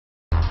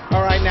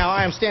All right, now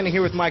I am standing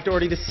here with Mike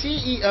Doherty, the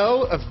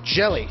CEO of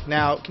Jelli.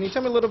 Now, can you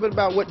tell me a little bit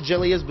about what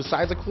Jelli is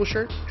besides a cool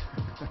shirt?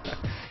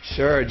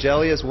 Sure.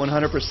 Jelli is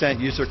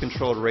 100%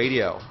 user-controlled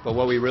radio, but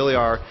what we really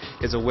are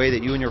is a way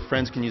that you and your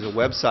friends can use a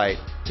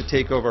website to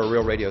take over a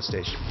real radio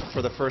station.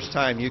 For the first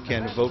time, you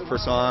can vote for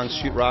songs,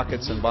 shoot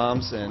rockets and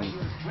bombs,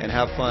 and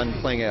have fun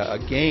playing a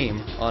game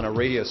on a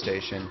radio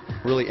station,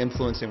 really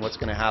influencing what's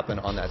going to happen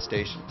on that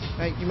station.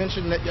 Now, you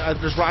mentioned that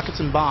there's rockets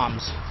and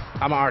bombs.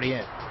 I'm already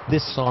in.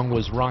 This song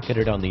was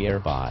rocketed on the air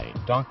by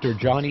Dr.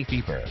 Johnny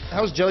Fever.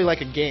 How is Jelli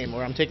like a game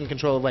where I'm taking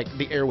control of like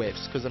the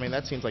airwaves? Because I mean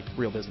that seems like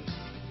real business.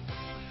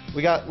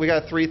 We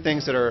got three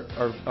things that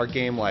are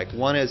game-like.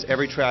 One is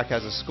every track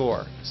has a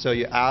score, so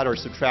you add or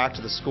subtract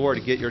to the score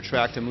to get your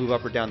track to move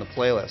up or down the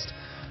playlist.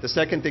 The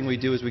second thing we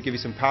do is we give you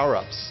some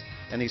power-ups,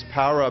 and these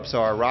power-ups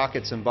are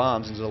rockets and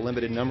bombs, and there's a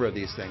limited number of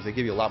these things. They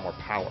give you a lot more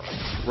power.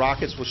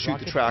 Rockets will shoot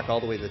the track all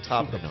the way to the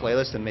top of the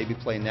playlist and maybe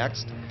play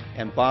next,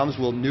 and bombs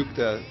will nuke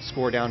the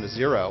score down to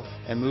 0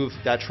 and move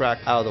that track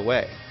out of the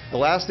way. The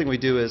last thing we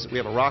do is we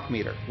have a rock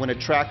meter. When a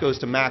track goes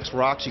to max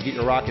rocks, you get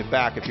your rocket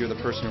back if you're the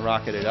person who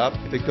rocketed up.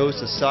 If it goes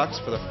to sucks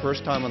for the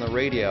first time on the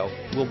radio,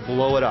 we'll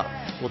blow it up.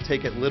 We'll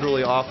take it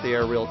literally off the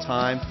air real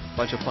time, a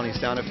bunch of funny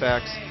sound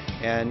effects,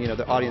 and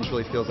the audience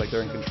really feels like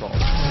they're in control.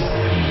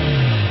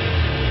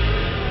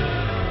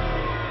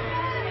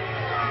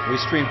 We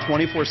stream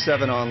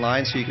 24/7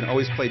 online, so you can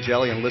always play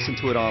Jelli and listen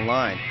to it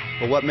online.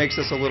 But what makes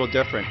us a little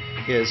different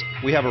is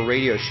we have a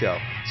radio show.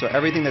 So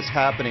everything that's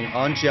happening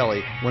on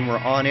Jelli when we're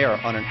on air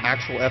on an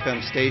actual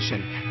FM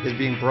station is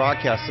being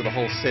broadcast to the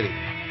whole city.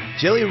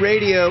 Jelli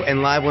Radio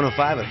and Live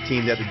 105 have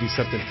teamed up to do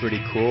something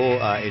pretty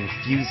cool,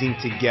 infusing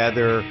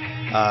together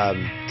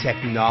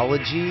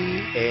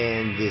technology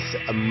and this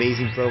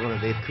amazing program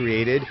that they've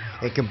created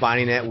and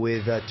combining that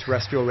with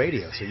terrestrial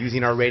radio. So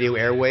using our radio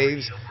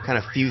airwaves, kind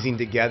of fusing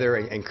together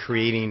and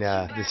creating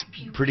this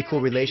pretty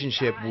cool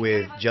relationship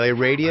with Jelli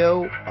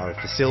Radio, our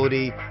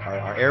facility,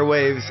 our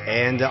airwaves,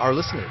 and our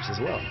listeners as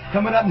well.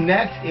 Coming up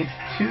next, it's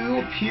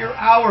 2 pure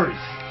hours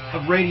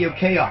of radio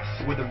chaos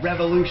with the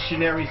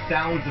revolutionary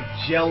sounds of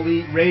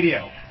Jelli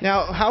Radio.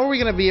 Now, how are we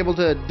going to be able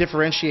to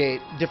differentiate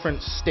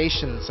different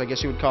stations, I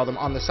guess you would call them,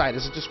 on the site?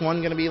 Is it just one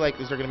going to be like,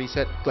 is there going to be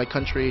set like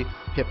country,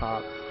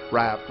 hip-hop,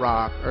 rap,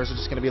 rock, or is it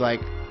just going to be like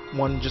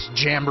one just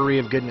jamboree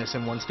of goodness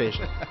in one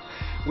station?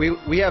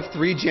 We have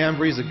 3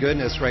 jamborees of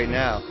goodness right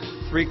now.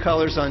 3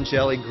 colors on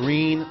Jelli,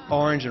 green,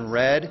 orange, and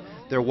red.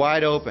 They're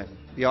wide open.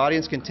 The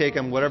audience can take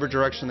them whatever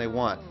direction they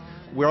want.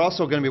 We're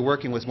also going to be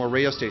working with more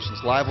radio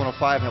stations. Live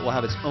 105 will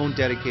have its own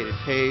dedicated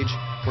page.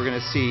 We're going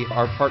to see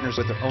our partners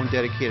with their own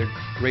dedicated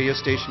radio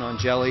station on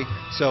Jelli.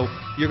 So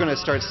you're going to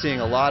start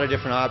seeing a lot of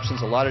different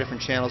options, a lot of different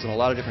channels, and a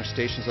lot of different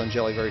stations on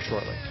Jelli very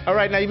shortly. All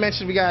right, now you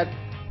mentioned we got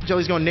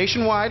Jelli's going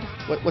nationwide.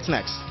 What's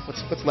next?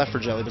 What's left for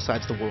Jelli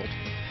besides the world?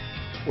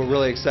 We're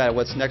really excited.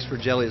 What's next for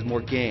Jelli is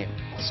more game.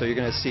 So you're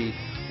going to see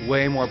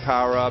way more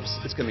power-ups.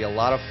 It's going to be a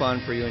lot of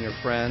fun for you and your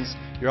friends.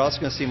 You're also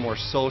going to see more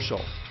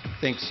social.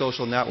 Think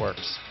social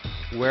networks.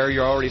 Where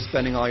you're already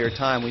spending all your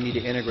time, we need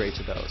to integrate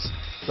to those.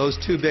 Those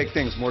 2 big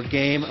things, more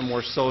game and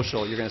more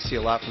social, you're going to see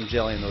a lot from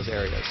Jelli in those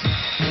areas.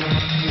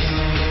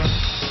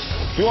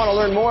 If you want to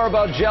learn more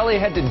about Jelli,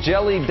 head to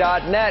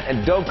jelli.net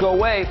and don't go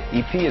away.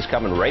 EP is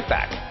coming right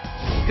back.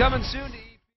 Coming soon.